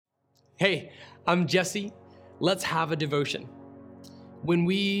Hey, I'm Jesse. Let's have a devotion. When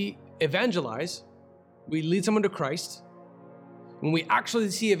we evangelize, we lead someone to Christ. When we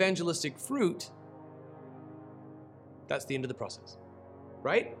actually see evangelistic fruit, that's the end of the process,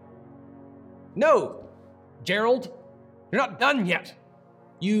 right? No, Gerald, you're not done yet.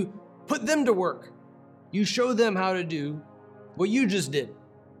 You put them to work. You show them how to do what you just did.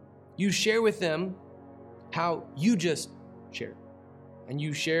 You share with them how you just shared. And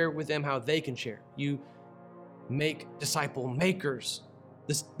you share with them how they can share. You make disciple makers.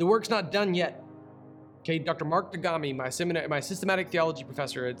 The work's not done yet. Okay, Dr. Mark Tagami, my systematic theology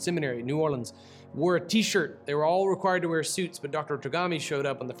professor at seminary in New Orleans, wore a t-shirt. They were all required to wear suits, but Dr. Tagami showed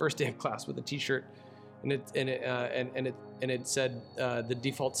up on the first day of class with a t-shirt, and it said the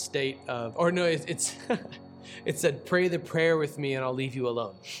default state of, or no, it's it said, "Pray the prayer with me, and I'll leave you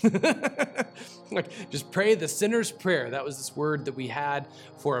alone." Like, just pray the sinner's prayer. That was this word that we had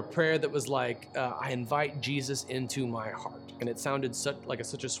for a prayer that was like, I invite Jesus into my heart. And it sounded such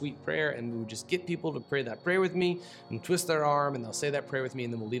a sweet prayer, and we would just get people to pray that prayer with me and twist their arm, and they'll say that prayer with me,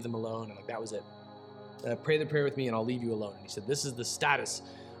 and then we'll leave them alone. And like, that was it. Pray the prayer with me, and I'll leave you alone. And he said, this is the status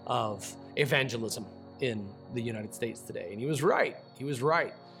of evangelism in the United States today. And he was right. He was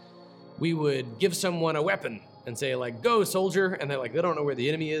right. We would give someone a weapon and say, like, go, soldier. And they're like, they don't know where the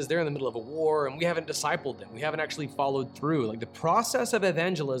enemy is. They're in the middle of a war, and we haven't discipled them. We haven't actually followed through. Like, the process of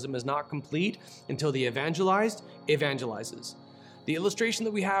evangelism is not complete until the evangelized evangelizes. The illustration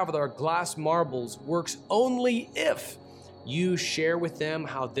that we have with our glass marbles works only if you share with them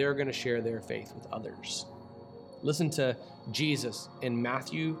how they're going to share their faith with others. Listen to Jesus in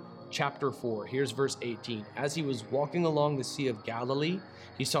Matthew chapter 4. Here's verse 18. As he was walking along the Sea of Galilee,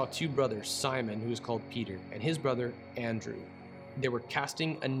 he saw two brothers, Simon, who was called Peter, and his brother Andrew. They were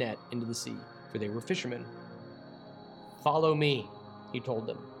casting a net into the sea, for they were fishermen. "Follow me," he told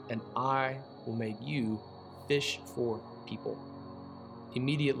them, "and I will make you fish for people."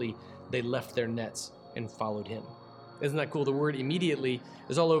 Immediately, they left their nets and followed him. Isn't that cool? The word immediately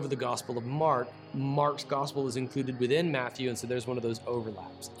is all over the Gospel of Mark. Mark's Gospel is included within Matthew, and so there's one of those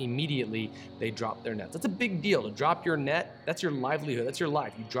overlaps. Immediately, they dropped their nets. That's a big deal. To drop your net, that's your livelihood. That's your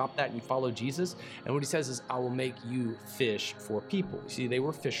life. You drop that and you follow Jesus. And what he says is, I will make you fish for people. You see, they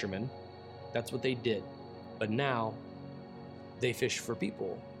were fishermen. That's what they did. But now, they fish for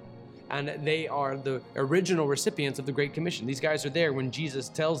people. And they are the original recipients of the Great Commission. These guys are there when Jesus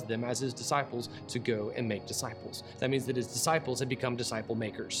tells them as his disciples to go and make disciples. That means that his disciples have become disciple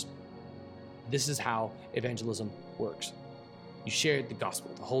makers. This is how evangelism works. You share the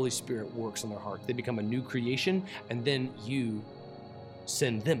gospel. The Holy Spirit works on their heart. They become a new creation, and then you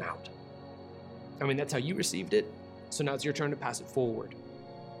send them out. I mean, that's how you received it. So now it's your turn to pass it forward.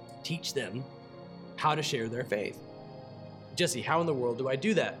 Teach them how to share their faith. Jesse, how in the world do I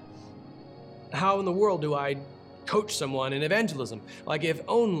do that? How in the world do I coach someone in evangelism? Like, if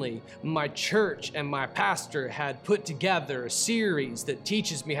only my church and my pastor had put together a series that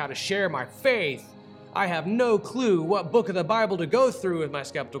teaches me how to share my faith. I have no clue what book of the Bible to go through with my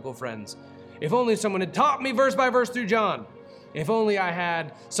skeptical friends. If only someone had taught me verse by verse through John. If only I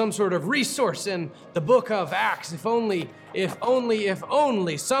had some sort of resource in the book of Acts. If only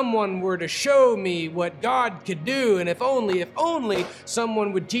someone were to show me what God could do. And if only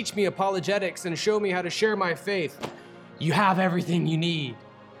someone would teach me apologetics and show me how to share my faith. You have everything you need.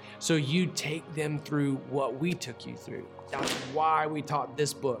 So you take them through what we took you through. That's why we taught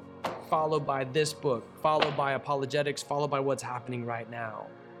this book, followed by this book, followed by apologetics, followed by what's happening right now.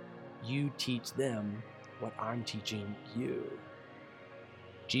 You teach them what I'm teaching you.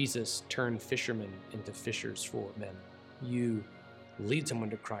 Jesus turned fishermen into fishers for men. You lead someone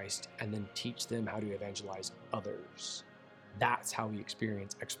to Christ and then teach them how to evangelize others. That's how we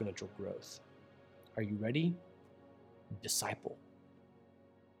experience exponential growth. Are you ready? Disciple.